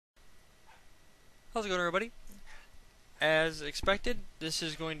How's it going, everybody? As expected, this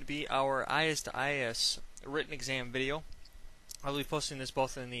is going to be our IS to IS written exam video. I'll be posting this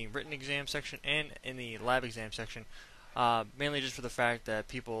both in the written exam section and in the lab exam section, mainly just for the fact that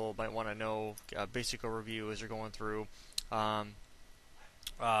people might want to know a basic overview as they're going through. Um,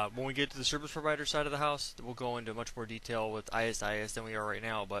 when we get to the service provider side of the house, we'll go into much more detail with IS to IS than we are right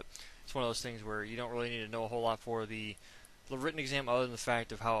now, but it's one of those things where you don't really need to know a whole lot for the written exam other than the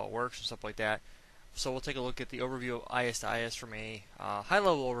fact of how it works and stuff like that. So we'll take a look at the overview of IS to IS from a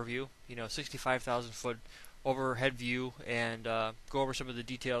high-level overview, 65,000 foot overhead view, and go over some of the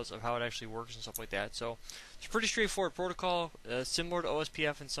details of how it actually works and stuff like that. So it's a pretty straightforward protocol, similar to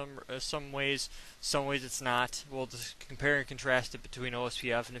OSPF in some ways. Some ways it's not. We'll just compare and contrast it between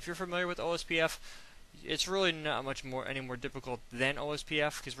OSPF. And if you're familiar with OSPF, it's really not much any more difficult than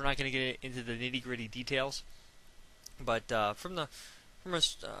OSPF because we're not going to get into the nitty-gritty details. But from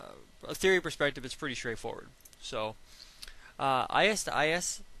a theory perspective, it's pretty straightforward. So, IS to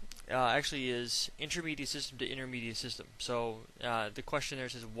IS actually is intermediate system to intermediate system. So, the question there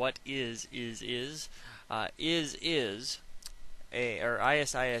says, what is IS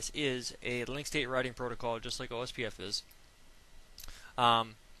is a link state routing protocol, just like OSPF is. A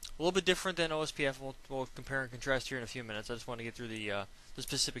little bit different than OSPF. We'll compare and contrast here in a few minutes. I just want to get through the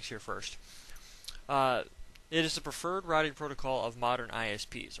specifics here first. It is the preferred routing protocol of modern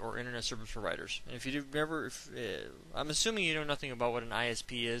ISPs, or Internet Service Providers. And if you I'm assuming you know nothing about what an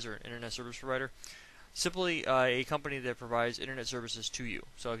ISP is, or an Internet Service Provider. Simply a company that provides Internet services to you.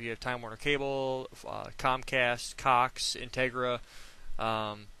 So if you have Time Warner Cable, Comcast, Cox, Integra,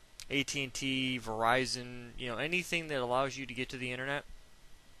 AT&T, Verizon, anything that allows you to get to the Internet,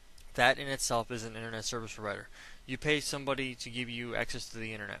 that in itself is an Internet Service Provider. You pay somebody to give you access to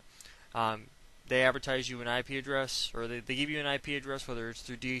the Internet. They advertise you an IP address, or they give you an IP address, whether it's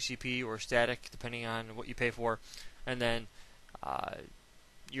through DHCP or static, depending on what you pay for, and then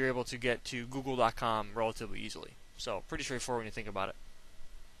you're able to get to google.com relatively easily. So pretty straightforward when you think about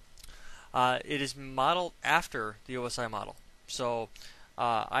it. It is modeled after the OSI model. So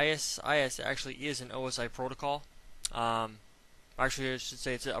IS actually is an OSI protocol. Actually, I should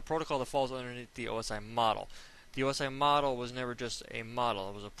say it's a protocol that falls underneath the OSI model. The OSI model was never just a model;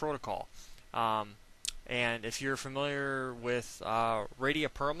 it was a protocol. And if you're familiar with Radia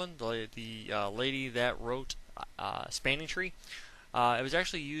Perlman, the lady that wrote Spanning Tree, it was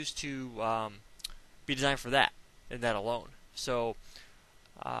actually used to be designed for that, and that alone. So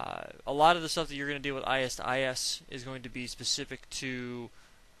a lot of the stuff that you're going to deal with IS to IS is going to be specific to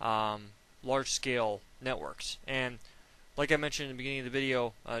large-scale networks. And like I mentioned in the beginning of the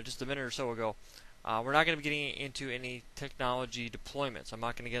video just a minute or so ago, we're not going to be getting into any technology deployments. I'm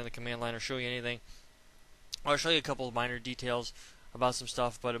not going to get on the command line or show you anything. I'll show you a couple of minor details about some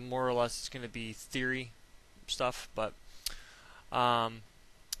stuff, but more or less it's going to be theory stuff. But in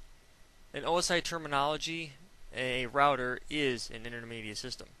OSI terminology, a router is an intermediate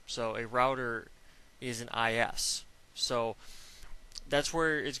system. So a router is an IS. So that's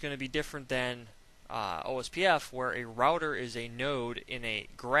where it's going to be different than OSPF, where a router is a node in a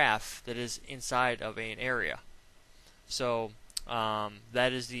graph that is inside of an area. So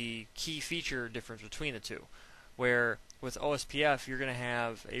that is the key feature difference between the two. Where with OSPF, you're going to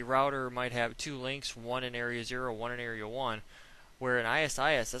have a router might have two links, one in area 0, one in area 1. Where in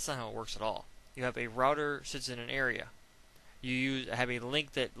IS-IS, that's not how it works at all. You have a router sits in an area. You have a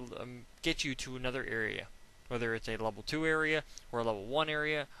link that gets you to another area, whether it's a level 2 area or a level 1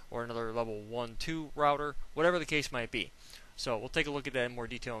 area or another level 1-2 router, whatever the case might be. So we'll take a look at that in more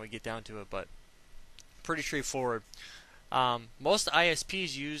detail when we get down to it, but pretty straightforward. Most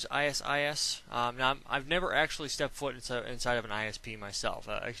ISPs use IS-IS. Now, I've never actually stepped foot inside of an ISP myself,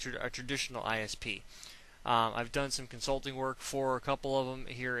 a traditional ISP. I've done some consulting work for a couple of them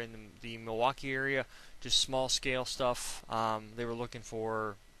here in the Milwaukee area, just small scale stuff. They were looking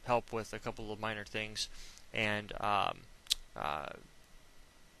for help with a couple of minor things, and I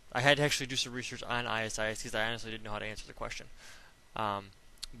had to actually do some research on IS-IS because I honestly didn't know how to answer the question.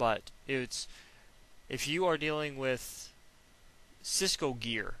 But if you are dealing with Cisco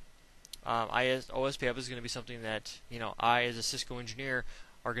gear, OSPF is going to be something that I, as a Cisco engineer,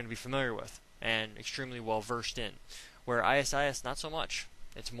 are going to be familiar with and extremely well versed in. Where IS-IS, not so much.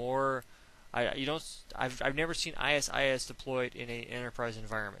 It's more I've never seen IS-IS deployed in an enterprise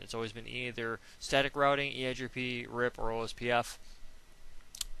environment. It's always been either static routing, EIGRP, RIP, or OSPF.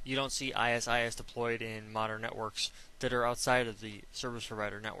 You don't see IS-IS deployed in modern networks that are outside of the service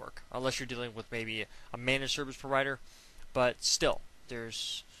provider network, unless you're dealing with maybe a managed service provider. But still,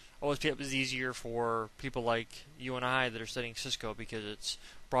 there's OSPF is easier for people like you and I that are studying Cisco because it's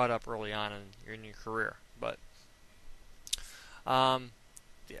brought up early on in your career. But the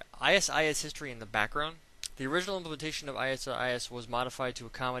ISIS history in the background. The original implementation of ISIS was modified to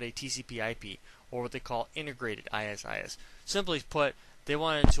accommodate TCP/IP, or what they call integrated ISIS. Simply put, they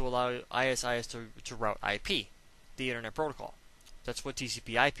wanted to allow ISIS to route IP, the Internet Protocol. That's what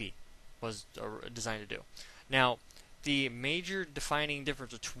TCP/IP was designed to do. Now, the major defining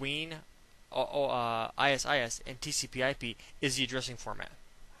difference between ISIS and TCP/IP is the addressing format.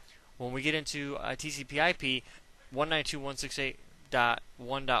 When we get into TCP/IP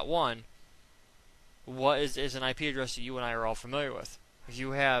 192.168.1.1, what is an IP address that you and I are all familiar with? If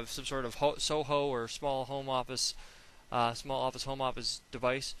you have some sort of SOHO or small office home office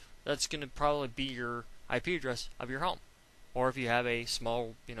device, that's going to probably be your IP address of your home. Or if you have a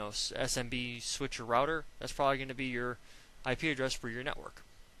small, SMB switch or router, that's probably going to be your IP address for your network.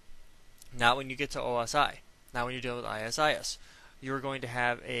 Now when you get to OSI, now when you deal with ISIS, you're going to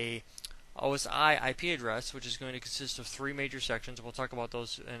have a OSI IP address, which is going to consist of three major sections. We'll talk about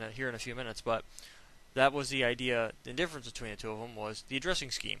those here in a few minutes, but that was the idea. The difference between the two of them was the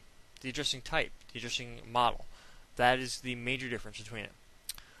addressing scheme, the addressing type, the addressing model. That is the major difference between it.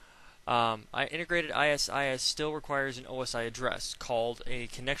 Integrated ISIS still requires an OSI address called a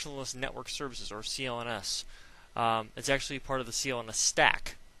Connectionless Network Services, or CLNS. It's actually part of the CLNS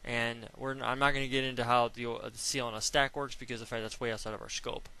stack, and I'm not going to get into how the CLNS stack works because that's way outside of our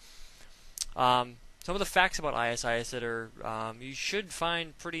scope. Some of the facts about ISIS that are you should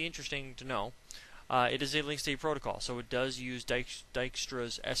find pretty interesting to know. It is a link state protocol, so it does use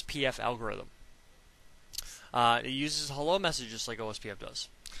Dijkstra's SPF algorithm. It uses hello messages like OSPF does.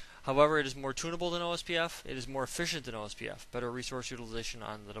 However, it is more tunable than OSPF, it is more efficient than OSPF, better resource utilization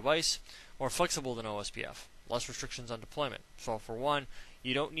on the device, more flexible than OSPF, less restrictions on deployment. So for one,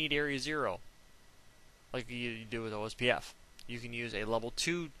 you don't need Area 0 like you do with OSPF. You can use a level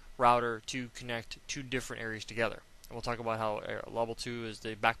 2 router to connect two different areas together. And we'll talk about how level 2 is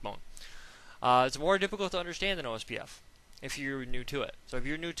the backbone. It's more difficult to understand than OSPF if you're new to it. So if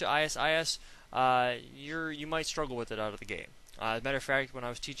you're new to ISIS, you might struggle with it out of the gate. As a matter of fact, when I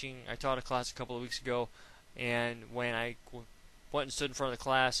was teaching, I taught a class a couple of weeks ago, and when I went and stood in front of the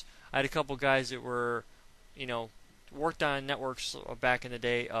class, I had a couple guys that were, worked on networks back in the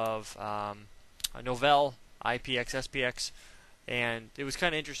day of Novell, IPX, SPX, and it was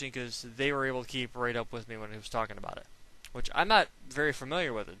kind of interesting because they were able to keep right up with me when I was talking about it, which I'm not very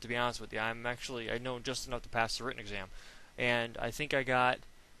familiar with it, to be honest with you. I know just enough to pass the written exam, and I think I got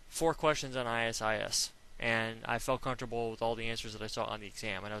 4 questions on ISIS. And I felt comfortable with all the answers that I saw on the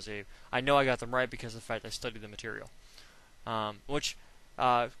exam, and I know I got them right because of the fact I studied the material. Quick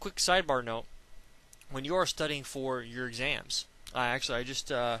sidebar note: when you are studying for your exams, I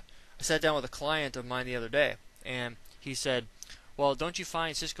sat down with a client of mine the other day, and he said, "Well, don't you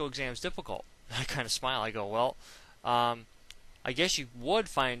find Cisco exams difficult?" I kind of smile. I go, "Well, I guess you would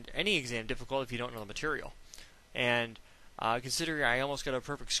find any exam difficult if you don't know the material." And considering I almost got a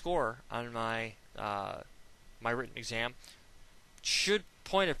perfect score on my written exam, should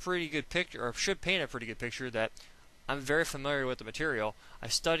paint a pretty good picture that I'm very familiar with the material. I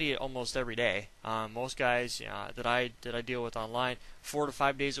study it almost every day. Most guys that I deal with online, 4 to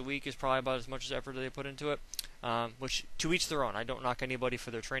 5 days a week is probably about as much effort as they put into it. Which to each their own. I don't knock anybody for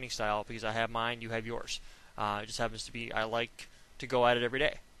their training style because I have mine, you have yours. It just happens to be I like to go at it every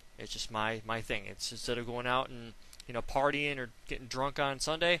day. It's just my thing. It's instead of going out and partying or getting drunk on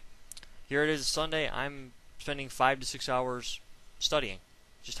Sunday, here it is Sunday, I'm spending 5 to 6 hours studying.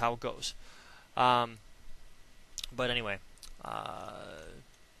 Just how it goes. But anyway,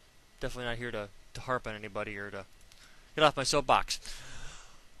 definitely not here to harp on anybody or to get off my soapbox.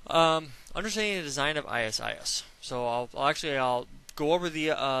 Understanding the design of ISIS. So I'll go over the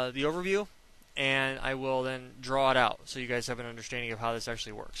overview, and I will then draw it out so you guys have an understanding of how this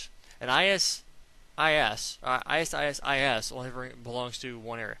actually works. An ISIS only belongs to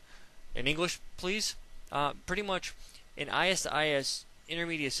one area. In English, please. Pretty much, an ISIS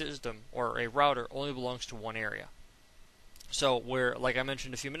intermediate system or a router only belongs to one area. So where, like I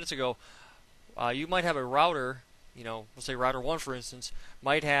mentioned a few minutes ago, you might have a router, we'll say router 1 for instance,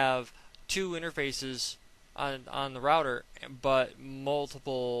 might have 2 interfaces on the router, but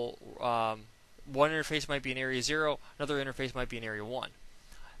multiple, one interface might be in area 0, another interface might be in area 1.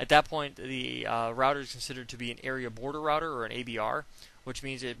 At that point, the router is considered to be an area border router, or an ABR, which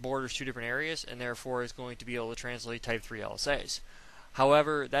means it borders 2 different areas, and therefore is going to be able to translate Type 3 LSAs.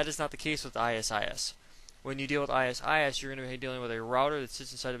 However, that is not the case with ISIS. When you deal with ISIS, you're going to be dealing with a router that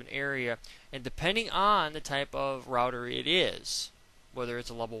sits inside of an area, and depending on the type of router it is, whether it's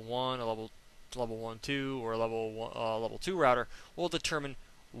a level 1, a level 1 2, or a level 2 router, will determine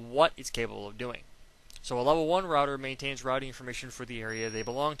what it's capable of doing. So a level 1 router maintains routing information for the area they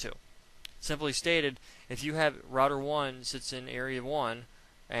belong to. Simply stated, if you have router 1 sits in area 1,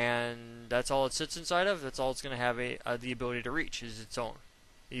 and that's all it sits inside of, that's all it's going to have the ability to reach is its own.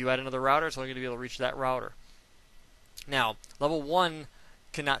 You add another router, it's only going to be able to reach that router. Now, level 1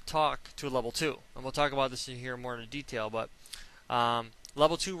 cannot talk to a level 2, and we'll talk about this in here more in detail, but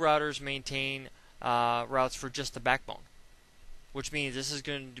level 2 routers maintain routes for just the backbone, which means this is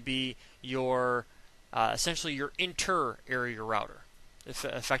going to be your essentially your inter-area router,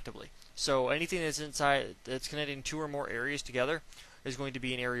 effectively. So anything that's inside, that's connecting 2 or more areas together, is going to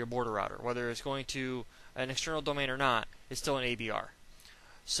be an area border router. Whether it's going to an external domain or not, it's still an ABR.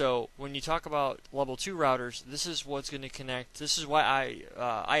 So when you talk about level 2 routers, this is what's going to connect. This is why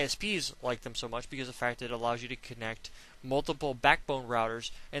ISPs like them so much, because of the fact that it allows you to connect multiple backbone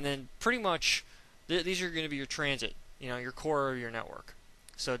routers, and then pretty much these are going to be your transit, your core of your network.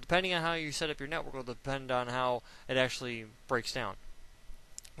 So depending on how you set up your network will depend on how it actually breaks down.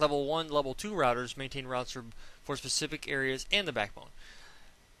 Level 1, level 2 routers maintain routes for specific areas and the backbone.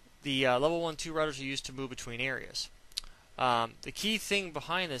 The level 1, 2 routers are used to move between areas. The key thing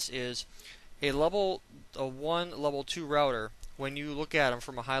behind this is a 1, level 2 router, when you look at them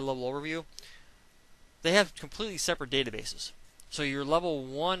from a high-level overview, they have completely separate databases. So your level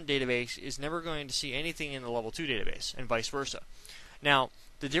 1 database is never going to see anything in the level 2 database, and vice versa. Now,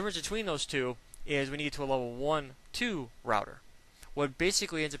 the difference between those two is when you get to a level 1, 2 router. What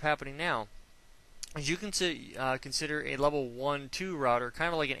basically ends up happening now is you can consider a level 1, 2 router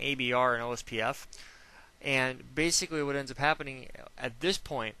kind of like an ABR and OSPF. And basically what ends up happening at this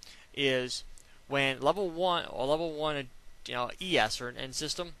point is when level 1 ES or an end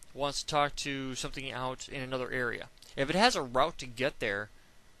system wants to talk to something out in another area. If it has a route to get there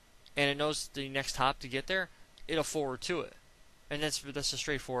and it knows the next hop to get there, it'll forward to it. And that's a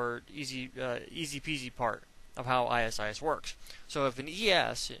straightforward, easy peasy part of how ISIS works. So if an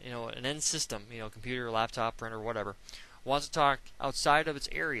ES, an end system, computer, laptop, printer, whatever, wants to talk outside of its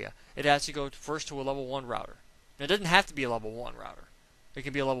area, it has to go first to a level 1 router. Now, it doesn't have to be a level 1 router. It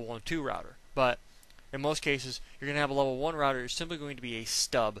can be a level 1, 2 router. But in most cases, you're going to have a level 1 router is simply going to be a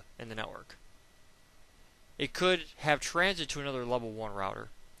stub in the network. It could have transit to another level 1 router,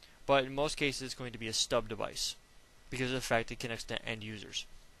 but in most cases it's going to be a stub device because of the fact it connects to end users.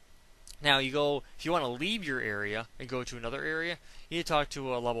 Now if you want to leave your area and go to another area, you need to talk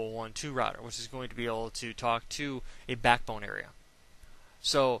to a level 1, 2 router, which is going to be able to talk to a backbone area.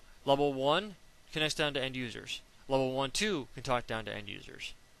 So level 1 connects down to end users. Level 1, 2 can talk down to end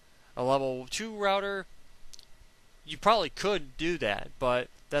users. A level 2 router, you probably could do that, but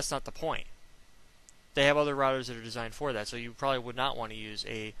that's not the point. They have other routers that are designed for that, so you probably would not want to use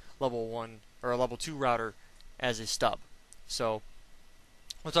a level 1 or a level 2 router as a stub. So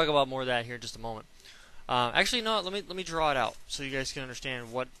we'll talk about more of that here in just a moment. Actually, no. Let me draw it out so you guys can understand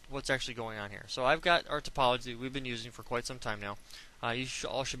what's actually going on here. So I've got our topology that we've been using for quite some time now. You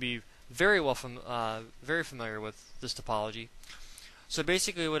all should be very familiar with this topology. So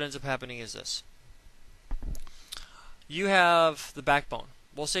basically, what ends up happening is this: you have the backbone.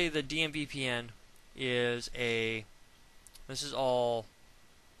 We'll say the DMVPN is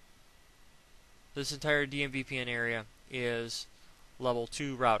this entire DMVPN area is level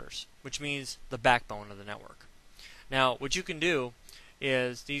 2 routers, which means the backbone of the network. Now, what you can do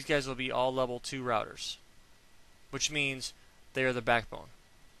is these guys will be all level 2 routers, which means they are the backbone.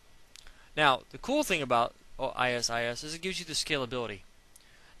 Now, the cool thing about ISIS is it gives you the scalability.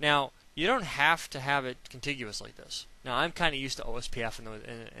 Now, you don't have to have it contiguous like this. Now, I'm kind of used to OSPF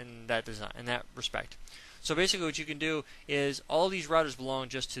in that design, in that respect. So basically, what you can do is all these routers belong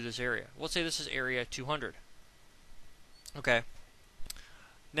just to this area. Let's say this is area 200. Okay.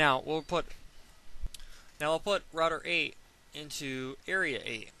 Now we'll put router 8 into area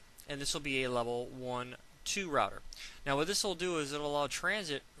 8, and this will be a level 1, 2 router. Now what this will do is it'll allow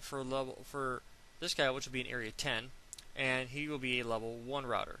transit for this guy, which will be in area 10, and he will be a level 1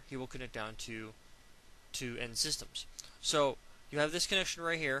 router. He will connect down to end systems. So you have this connection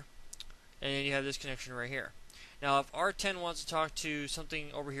right here, and then you have this connection right here. Now if R10 wants to talk to something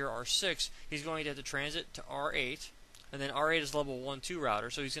over here, R6, he's going to have to transit to R8, and then R8 is level 1, 2 router,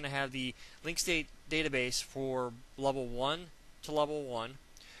 so he's going to have the link state database for level 1 to level 1,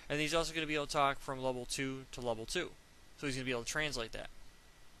 and he's also going to be able to talk from level 2 to level 2. So he's going to be able to translate that.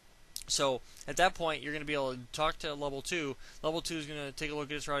 So at that point, you're going to be able to talk to level 2. Level 2 is going to take a look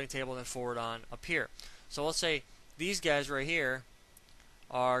at its routing table and then forward on up here. So let's say these guys right here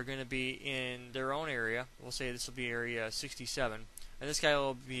are going to be in their own area. We'll say this will be area 67. and this guy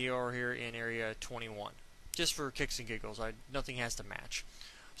will be over here in area 21. Just for kicks and giggles, nothing has to match.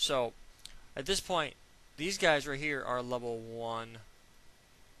 So at this point, these guys right here are level 1,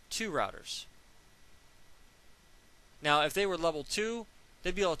 2 routers. Now, if they were level 2,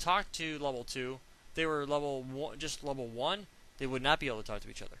 they'd be able to talk to level 2. If they were level 1, just level 1, they would not be able to talk to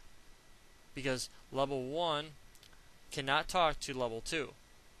each other, because level 1 cannot talk to level 2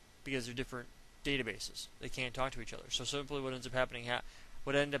 because they're different databases. They can't talk to each other. So simply, what ends up happening, I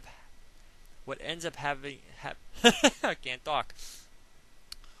can't talk.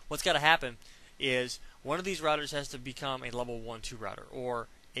 What's got to happen is one of these routers has to become a level 1, 2 router, or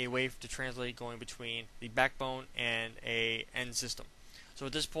a way to translate going between the backbone and a end system. So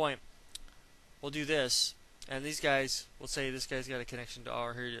at this point, we'll do this, and these guys, we'll say this guy's got a connection to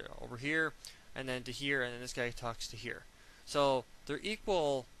over here, and then to here, and then this guy talks to here. So they're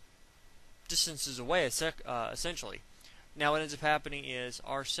equal distances away, essentially. Now what ends up happening is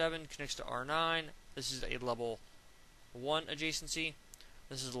R7 connects to R9. This is a level 1 adjacency.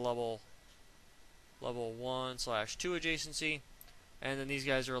 This is a level 1/2 adjacency. And then these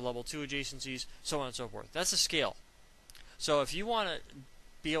guys are level 2 adjacencies, so on and so forth. That's the scale. So if you want to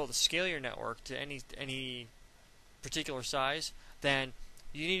be able to scale your network to any particular size, then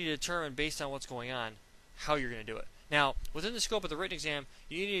you need to determine, based on what's going on, how you're going to do it. Now, within the scope of the written exam,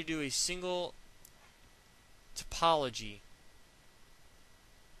 you need to do a single topology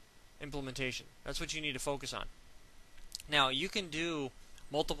implementation. That's what you need to focus on. Now, you can do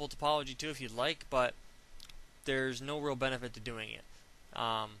multiple topology too if you'd like, but there's no real benefit to doing it.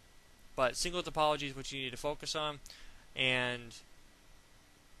 But single topology is what you need to focus on, and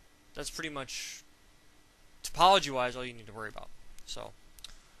that's pretty much topology-wise all you need to worry about. So,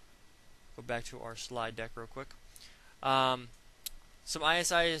 go back to our slide deck real quick. Some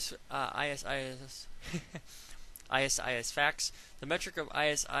ISIS facts. The metric of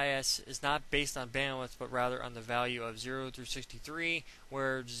ISIS is not based on bandwidth, but rather on the value of 0 through 63,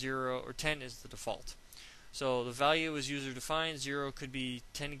 where 0 or 10 is the default. So the value is user defined. 0 could be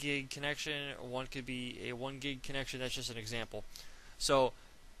 10 gig connection, or 1 could be a 1 gig connection. That's just an example. So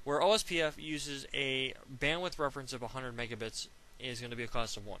where OSPF uses a bandwidth reference of 100 megabits is going to be a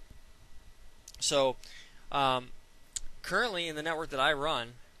cost of 1. So currently in the network that I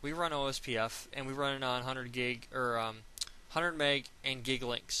run, we run OSPF, and we run it on 100 gig or 100 meg and gig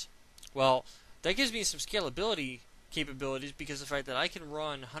links. Well, that gives me some scalability capabilities, because of the fact that I can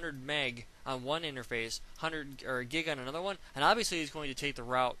run 100 meg on one interface, 100 or gig on another one, and obviously it's going to take the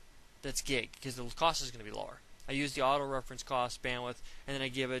route that's gig, because the cost is going to be lower. I use the auto reference cost bandwidth, and then I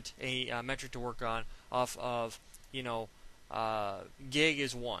give it a metric to work on off of, gig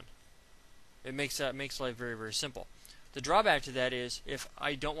is 1. It makes life very, very simple. The drawback to that is, if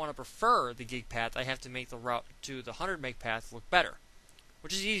I don't want to prefer the gig path, I have to make the route to the 100 meg path look better,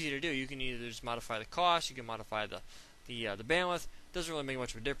 which is easy to do. You can either just modify the cost, you can modify the bandwidth. It doesn't really make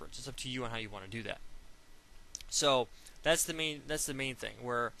much of a difference. It's up to you on how you want to do that. So that's the main thing.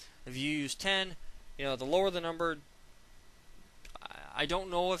 Where if you use 10, the lower the number, I don't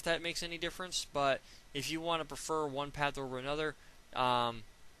know if that makes any difference. But if you want to prefer one path over another, one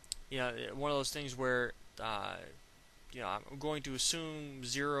of those things where I'm going to assume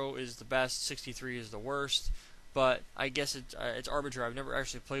 0 is the best, 63 is the worst. But I guess it's arbitrary. I've never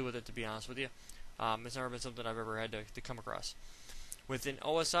actually played with it, to be honest with you. It's never been something I've ever had to come across. Within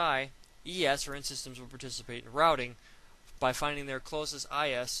OSI, ES, or end systems, will participate in routing by finding their closest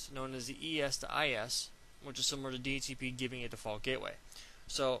IS, known as the ES to IS, which is similar to DHCP giving a default gateway.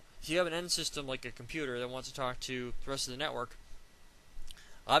 So if you have an end system like a computer that wants to talk to the rest of the network,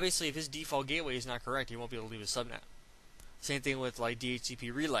 obviously if his default gateway is not correct, he won't be able to leave his subnet. Same thing with like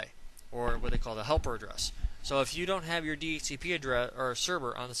DHCP relay, or what they call the helper address. So if you don't have your DHCP address or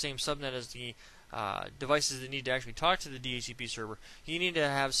server on the same subnet as the devices that need to actually talk to the DHCP server, you need to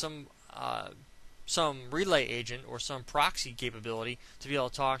have some relay agent or some proxy capability to be able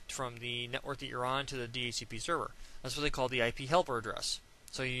to talk from the network that you're on to the DHCP server. That's what they call the IP helper address.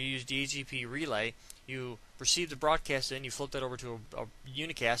 So you use DHCP relay, you receive the broadcast in, you flip that over to a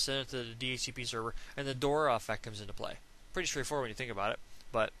unicast, send it to the DHCP server, and the door effect comes into play. Pretty straightforward when you think about it,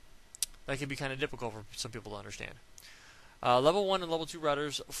 but that can be kind of difficult for some people to understand. Level 1 and Level 2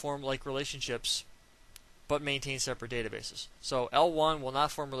 routers form like relationships, but maintain separate databases. So L1 will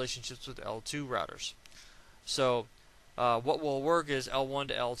not form relationships with L2 routers. So what will work is L1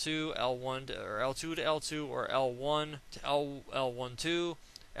 to L2, L1 to, or L2 to L2, or L1 to L12,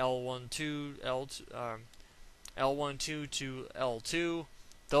 L12 to L2.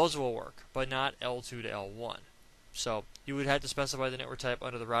 Those will work, but not L2 to L1. So you would have to specify the network type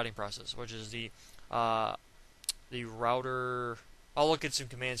under the routing process, which is the router I'll look at some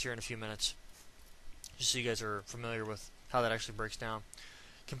commands here in a few minutes, just so you guys are familiar with how that actually breaks down.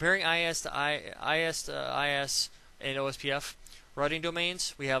 Comparing IS to IS and OSPF routing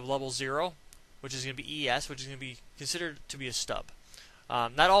domains, we have level 0, which is going to be ES, which is going to be considered to be a stub.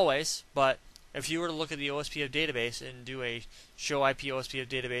 Not always, but if you were to look at the OSPF database and do a show IP OSPF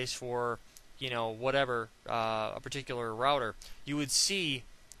database for, whatever, a particular router, you would see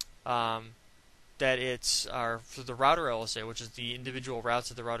that it's for the router LSA, which is the individual routes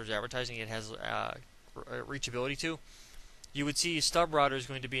that the router is advertising it has reachability to. You would see stub router is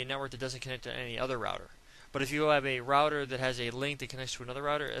going to be a network that doesn't connect to any other router. But if you have a router that has a link that connects to another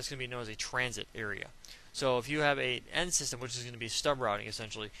router, that's going to be known as a transit area. So if you have an end system, which is going to be stub routing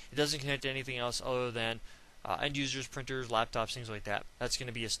essentially, it doesn't connect to anything else other than end users, printers, laptops, things like that. That's going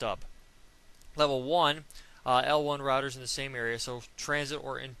to be a stub. Level 1, L1 routers in the same area, so transit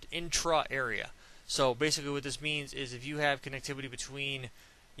or intra area. So basically what this means is if you have connectivity between,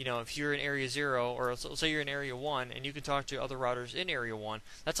 if you're in area 0, or let's say you're in area 1, and you can talk to other routers in area 1,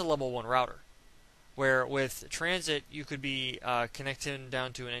 that's a level 1 router. Where with transit, you could be connecting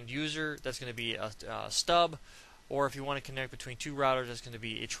down to an end user, that's going to be a stub, or if you want to connect between two routers, that's going to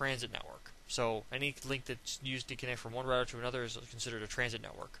be a transit network. So any link that's used to connect from one router to another is considered a transit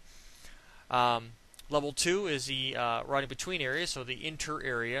network. Level 2 is the routing between areas, so the inter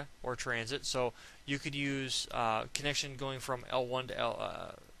area or transit. So you could use connection going from L1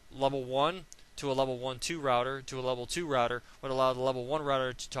 to level 1 to a level 1.2 router to a level 2 router would allow the level 1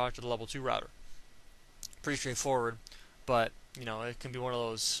 router to talk to the level 2 router. Pretty straightforward, but it can be one of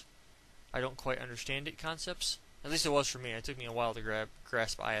those I don't quite understand it concepts. At least it was for me. It took me a while to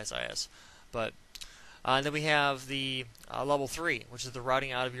grasp ISIS. But then we have the level 3, which is the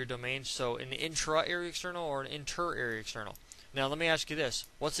routing out of your domain. So an intra-area external or an inter-area external. Now let me ask you this: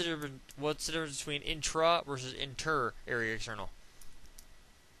 what's the difference between intra versus inter-area external?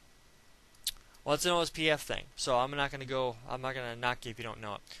 Well, it's an OSPF thing, so I'm not going to knock you if you don't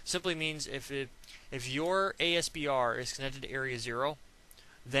know it. Simply means if your ASBR is connected to area 0,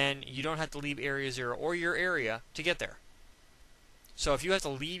 then you don't have to leave area 0 or your area to get there. So if you have to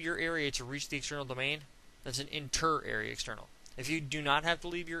leave your area to reach the external domain, that's an inter-area external. If you do not have to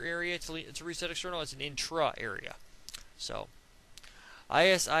leave your area to reach that external, it's an intra-area. So,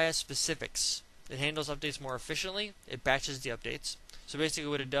 ISIS specifics. It handles updates more efficiently. It batches the updates. So basically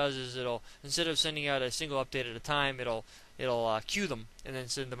what it does is it'll, instead of sending out a single update at a time, it'll queue them and then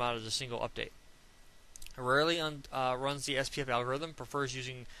send them out as a single update. It rarely runs the SPF algorithm, prefers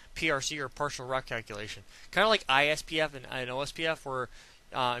using PRC or partial route calculation. Kind of like ISPF and OSPF, where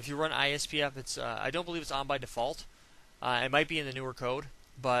if you run ISPF, it's I don't believe it's on by default. It might be in the newer code,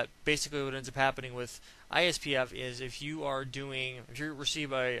 but basically what ends up happening with ISPF is if you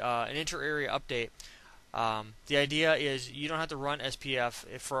receive an inter-area update, the idea is you don't have to run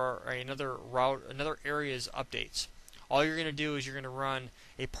SPF for another area's updates. All you're going to do is you're going to run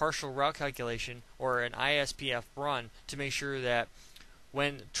a partial route calculation or an ISPF run to make sure that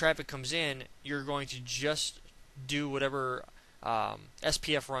when traffic comes in, you're going to just do whatever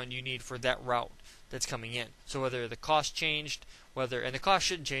SPF run you need for that route that's coming in. So whether the cost changed, and the cost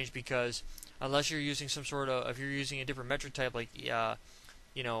shouldn't change because unless you're using if you're using a different metric type like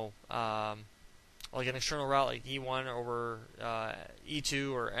like an external route like E1 over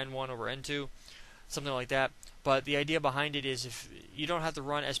E2 or N1 over N2, something like that. But the idea behind it is if you don't have to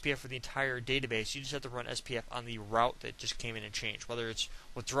run SPF for the entire database, you just have to run SPF on the route that just came in and changed, whether it's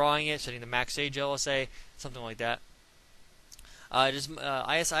withdrawing it, setting the max age LSA, something like that.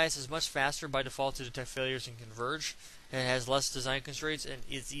 ISIS is much faster by default to detect failures and converge, and it has less design constraints, and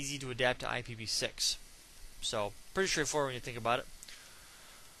it's easy to adapt to IPv6. So, pretty straightforward when you think about it.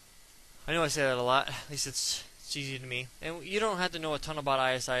 I know I say that a lot, at least it's easy to me. And you don't have to know a ton about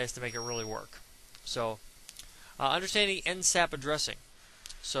ISIS to make it really work. So, understanding NSAP addressing.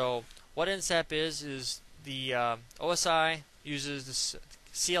 So, what NSAP is the OSI uses the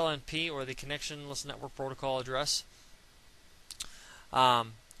CLNP, or the Connectionless Network Protocol address.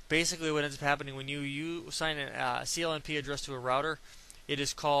 Basically what ends up happening when you assign a CLNP address to a router, it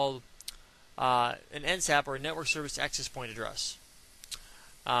is called an NSAP, or a Network Service Access Point address.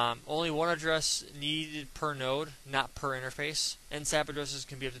 Only one address needed per node, not per interface. NSAP addresses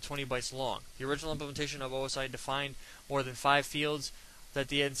can be up to 20 bytes long. The original implementation of OSI defined more than 5 fields that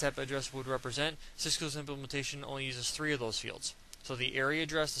the NSAP address would represent. Cisco's implementation only uses 3 of those fields. So the area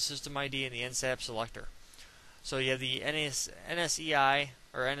address, the system ID, and the NSAP selector. So you have the NSEI,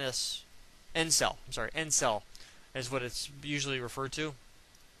 or NCell. NCell is what it's usually referred to.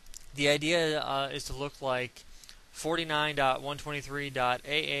 The idea is to look like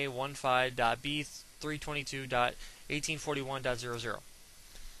 49.123.AA15.B322.HTTP 1841.00,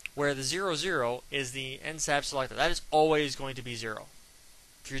 where the 00 is the NSAP selector. That is always going to be 0.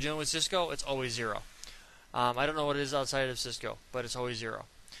 If you're dealing with Cisco, it's always 0. I don't know what it is outside of Cisco, but it's always 0.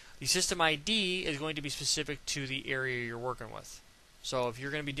 The system ID is going to be specific to the area you're working with. So if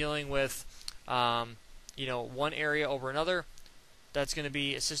you're going to be dealing with one area over another, that's going to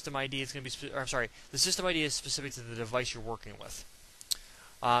be a system ID. It's going to be the system ID is specific to the device you're working with.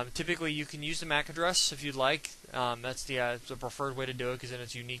 Typically, you can use the MAC address if you'd like. That's the preferred way to do it because then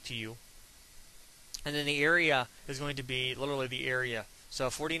it's unique to you. And then the area is going to be literally the area. So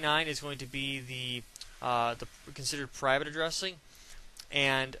 49 is going to be the considered private addressing,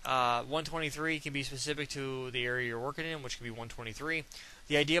 and 123 can be specific to the area you're working in, which can be 123.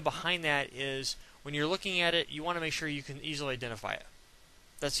 The idea behind that is when you're looking at it, you want to make sure you can easily identify it.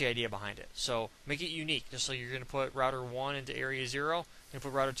 That's the idea behind it. So make it unique. Just so you're going to put router 1 into area 0, you're going to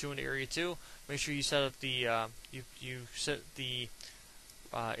put router 2 into area 2. Make sure you set up the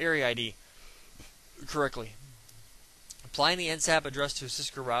area ID correctly. Applying the NSAP address to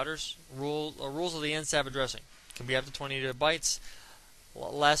Cisco routers. Rules of the NSAP addressing can be up to 22 bytes.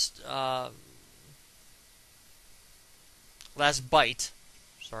 Last byte.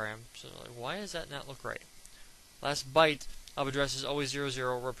 Sorry, why does that not look right? Last byte of address is always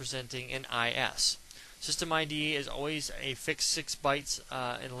 00, representing an IS. System ID is always a fixed 6 bytes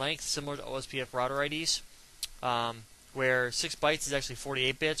in length, similar to OSPF router IDs, where 6 bytes is actually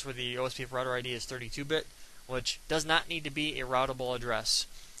 48 bits, where the OSPF router ID is 32-bit, which does not need to be a routable address.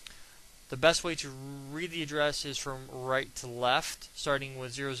 The best way to read the address is from right to left, starting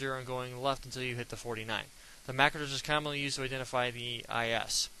with 00 and going left until you hit the 49. The MAC address is commonly used to identify the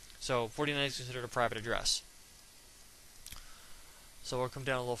IS. So 49 is considered a private address. So we'll come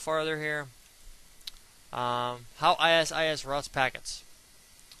down a little farther here. How IS routes packets.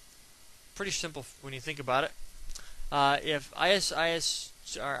 Pretty simple when you think about it. If IS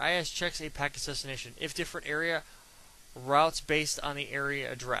checks a packet destination, if different area routes based on the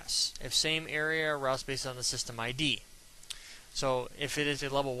area address. If same area routes based on the system ID. So if it is a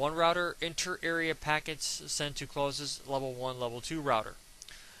level 1 router, inter-area packets sent to closest level 1, level 2 router.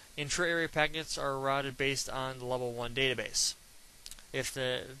 Intra-area packets are routed based on the level 1 database. If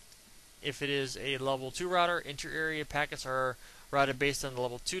it is a level 2 router, inter-area packets are routed based on the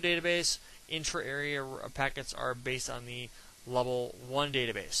level 2 database. Intra-area packets are based on the level 1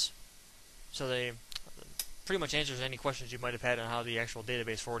 database. So they pretty much answers any questions you might have had on how the actual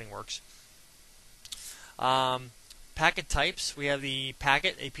database forwarding works. Packet types, we have the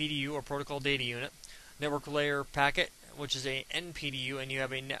packet, a PDU or protocol data unit, network layer packet, which is a NPDU, and you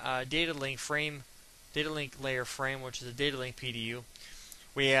have a data link layer frame, which is a data link PDU.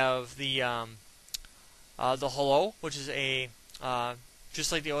 We have the hello, which is a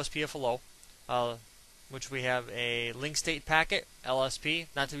just like the OSPF hello, which we have a link state packet, LSP,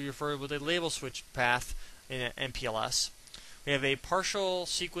 not to be referred with a label switch path in MPLS. We have a partial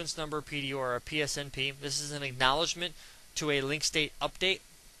sequence number PDU or a PSNP. This is an acknowledgement to a link state update,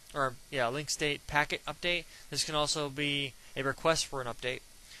 or link state packet update. This can also be a request for an update.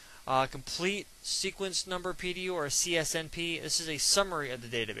 Complete sequence number PDU or a CSNP. This is a summary of the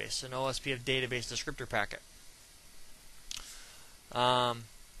database, an OSPF database descriptor packet.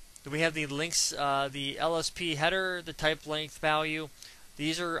 We have the links, the LSP header, the type length value.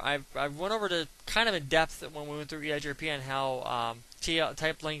 These are I went over to kind of in depth when we went through EIGRP on how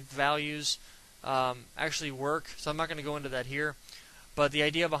type length values actually work. So I'm not going to go into that here. But the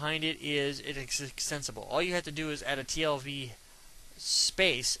idea behind it is it's extensible. All you have to do is add a TLV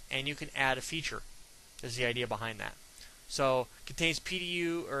space, and you can add a feature. Is the idea behind that. So contains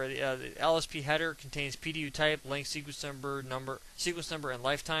PDU, or the LSP header contains PDU type, length, sequence number, and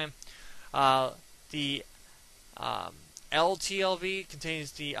lifetime. The LTLV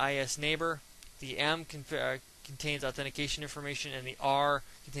contains the IS neighbor. The M contains authentication information, and the R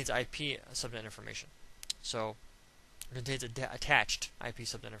contains IP subnet information. So it contains attached IP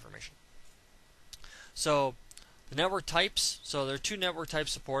subnet information. So the network types. So there are 2 network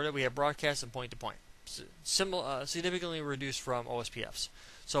types supported. We have broadcast and point-to-point. Significantly reduced from OSPFs.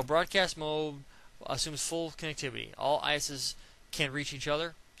 So broadcast mode assumes full connectivity. All ISs can reach each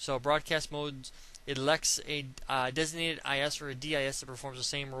other. So broadcast mode, it elects a designated IS or a DIS that performs the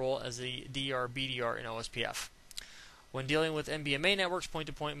same role as the DR BDR in OSPF. When dealing with NBMA networks,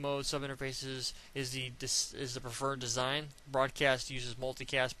 point-to-point mode subinterfaces is the preferred design. Broadcast uses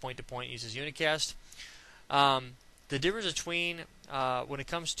multicast, point-to-point uses unicast. The difference between when it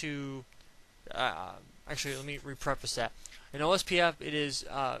comes to actually, let me preface that. In OSPF, it is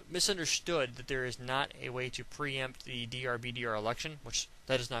misunderstood that there is not a way to preempt the DR-BDR election, which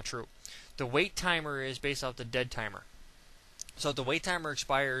that is not true. The wait timer is based off the dead timer. So if the wait timer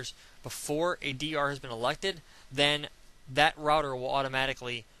expires before a DR has been elected, then that router will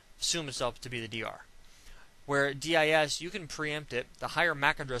automatically assume itself to be the DR. Where DIS, you can preempt it. The higher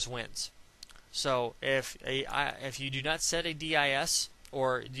MAC address wins. So if you do not set a DIS,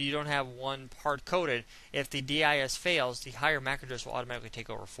 or you don't have one hard-coded, if the DIS fails, the higher MAC address will automatically take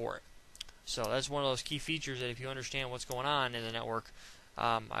over for it. So that's one of those key features that if you understand what's going on in the network,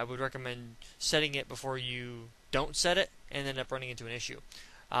 I would recommend setting it before you don't set it and end up running into an issue.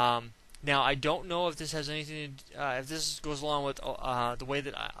 Now, I don't know if this has anything to, if this goes along with the way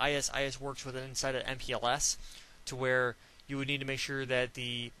that IS works with inside of MPLS, to where you would need to make sure that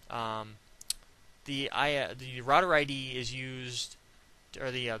the router ID is used, or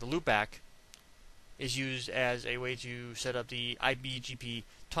the loopback is used as a way to set up the IBGP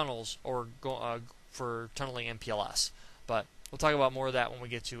tunnels or for tunneling MPLS. But we'll talk about more of that when we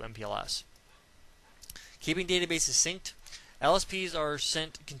get to MPLS. Keeping databases synced. LSPs are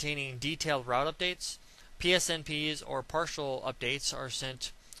sent containing detailed route updates. PSNPs or partial updates are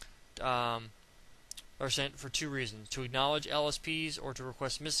sent for two reasons: to acknowledge LSPs or to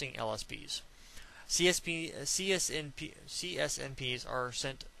request missing LSPs. CSNPs are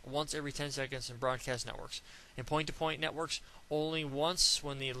sent once every 10 seconds in broadcast networks. In point-to-point networks, only once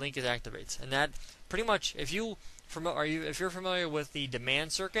when the link is activated. And that pretty much, if you're familiar with the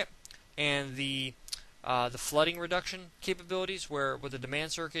demand circuit and the flooding reduction capabilities, where with the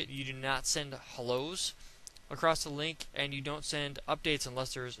demand circuit you do not send hellos across the link, and you don't send updates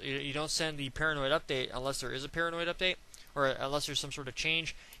unless you don't send the paranoid update unless there is a paranoid update, or unless there's some sort of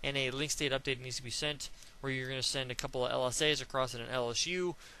change and a link state update needs to be sent, where you're going to send a couple of LSAs across in an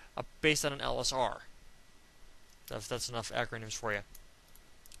LSU based on an LSR. That's enough acronyms for you.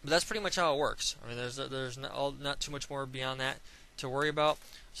 But that's pretty much how it works. I mean, there's not too much more beyond that to worry about.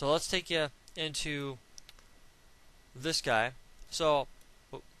 So let's take you into this guy. So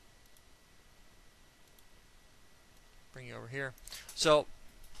bring you over here. So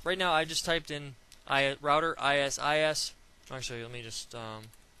right now I just typed in router IS. Actually, let me just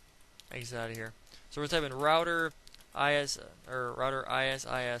exit out of here. So we're typing router IS or router IS.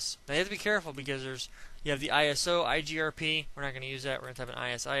 Now you have to be careful because you have the ISO IGRP. We're not going to use that. We're going to type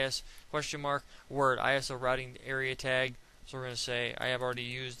in IS question mark word ISO routing area tag. So we're going to say I have already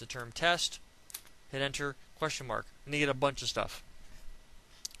used the term test. Hit enter question mark, and you get a bunch of stuff.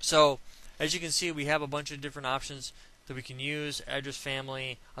 So as you can see, we have a bunch of different options that we can use: address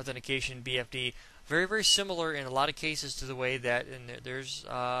family, authentication, BFD. Very, very similar in a lot of cases to the way that there's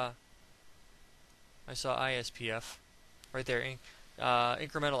I saw ISPF right there,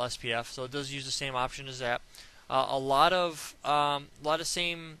 incremental SPF. So it does use the same option as that. A lot of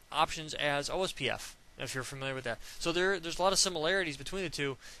same options as OSPF, if you're familiar with that. So there's a lot of similarities between the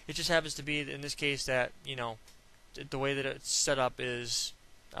two. It just happens to be in this case that the way that it's set up is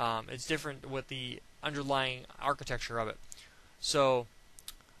it's different with the underlying architecture of it. So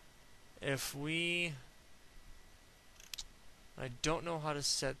if I don't know how to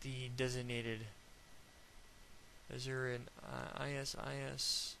set the designated. Is there an IS?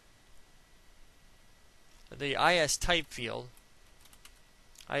 The IS type field.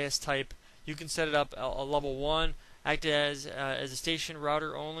 IS type. You can set it up a level 1, act as a station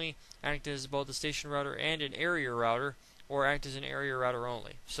router only, act as both a station router and an area router, or act as an area router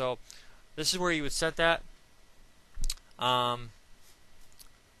only. So this is where you would set that. But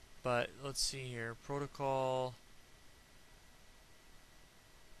let's see here. Protocol.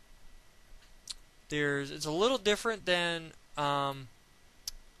 It's a little different than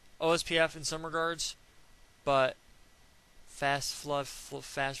OSPF in some regards, but fast flood,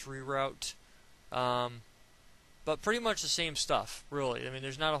 fast reroute, but pretty much the same stuff, really. I mean,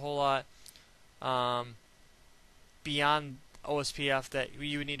 there's not a whole lot beyond OSPF that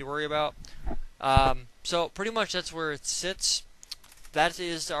you would need to worry about. So pretty much that's where it sits. That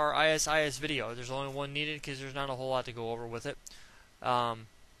is our IS video. There's only one needed because there's not a whole lot to go over with it.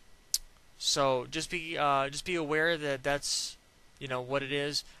 So just be aware that that's what it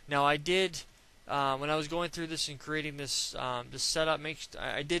is. Now I did when I was going through this and creating this this setup,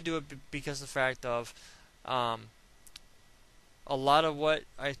 I did do it because of the fact of a lot of what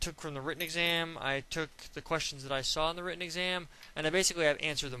I took from the written exam. I took the questions that I saw in the written exam, and I basically have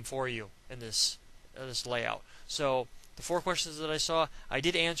answered them for you in this layout. So the 4 questions that I saw, I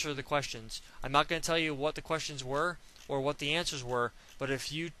did answer the questions. I'm not going to tell you what the questions were or what the answers were, but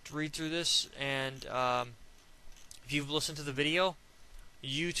if you read through this and if you've listened to the video,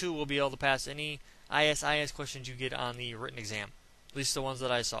 you too will be able to pass any ISIS questions you get on the written exam, at least the ones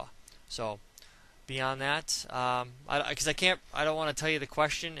that I saw. So beyond that, because I don't want to tell you the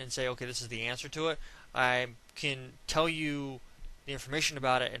question and say, okay, this is the answer to it. I can tell you the information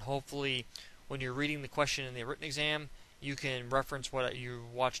about it, and hopefully when you're reading the question in the written exam, you can reference what you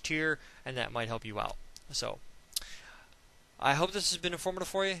watched here, and that might help you out. So I hope this has been informative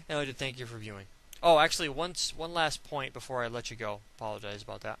for you, and I'd like to thank you for viewing. Oh, actually, one last point before I let you go. Apologize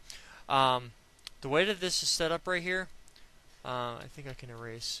about that. The way that this is set up right here, I think I can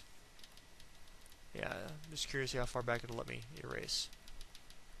erase. Yeah, I'm just curious how far back it'll let me erase.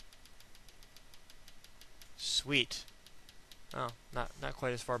 Sweet. Oh, not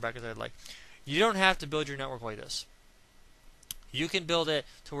quite as far back as I'd like. You don't have to build your network like this. You can build it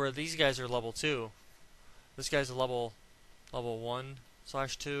to where these guys are level 2. This guy's a level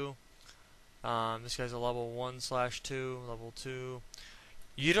 1/2. This guy's a level 1/2, level 2.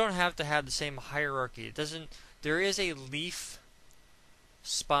 You don't have to have the same hierarchy. It doesn't. There is a leaf,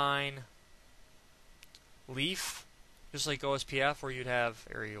 spine, leaf, just like OSPF, where you'd have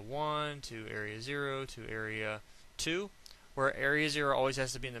area 1 to area 0 to area 2, where area 0 always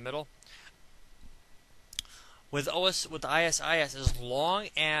has to be in the middle. With ISIS, as long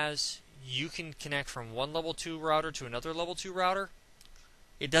as you can connect from one level 2 router to another level 2 router,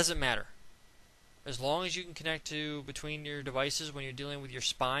 it doesn't matter. As long as you can connect to between your devices when you're dealing with your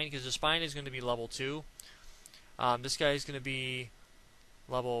spine, because the spine is going to be level 2. This guy is going to be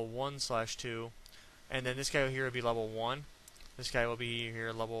level 1/2, and then this guy here will be level 1. This guy will be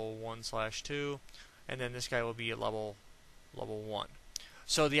here level 1/2, and then this guy will be at level 1.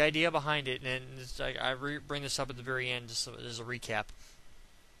 So the idea behind it, and I bring this up at the very end just as a recap,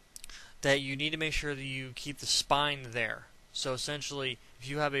 that you need to make sure that you keep the spine there. So essentially, if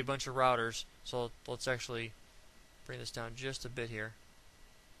you have a bunch of routers, so let's actually bring this down just a bit here.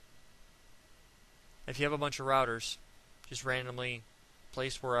 If you have a bunch of routers, just randomly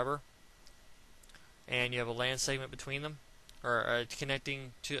placed wherever, and you have a LAN segment between them, or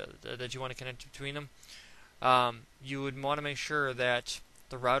connecting to that you want to connect between them, you would want to make sure that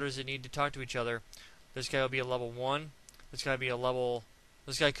the routers that need to talk to each other, this guy will be a level 1, this guy could be a level 1/2,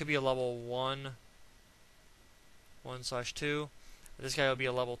 this guy will be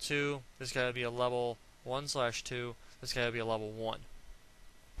a level 2, this guy will be a level 1/2, this guy will be a level 1.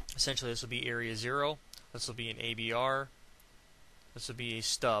 Essentially, this will be area 0, this will be an ABR, this will be a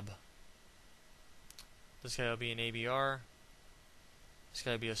stub. This guy will be an ABR, this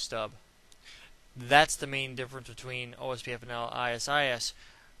guy will be a stub. That's the main difference between OSPF and ISIS.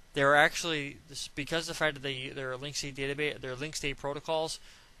 They're actually, because of the fact that they're link state database, they're link state protocols,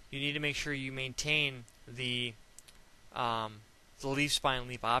 you need to make sure you maintain the leaf spine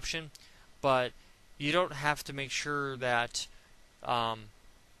leaf option, but you don't have to make sure that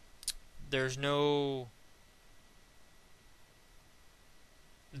there's no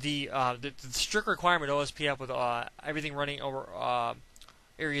the strict requirement of OSPF with everything running over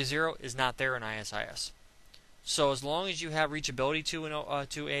area 0 is not there in ISIS. So as long as you have reachability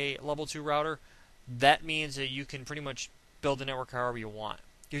to a level 2 router, that means that you can pretty much build the network however you want.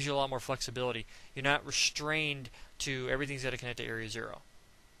 Gives you a lot more flexibility. You're not restrained to everything's got to connect to area 0.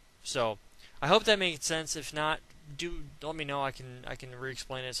 So I hope that makes sense. If not, let me know. I can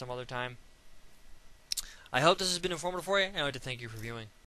re-explain it some other time. I hope this has been informative for you, and I'd like to thank you for viewing.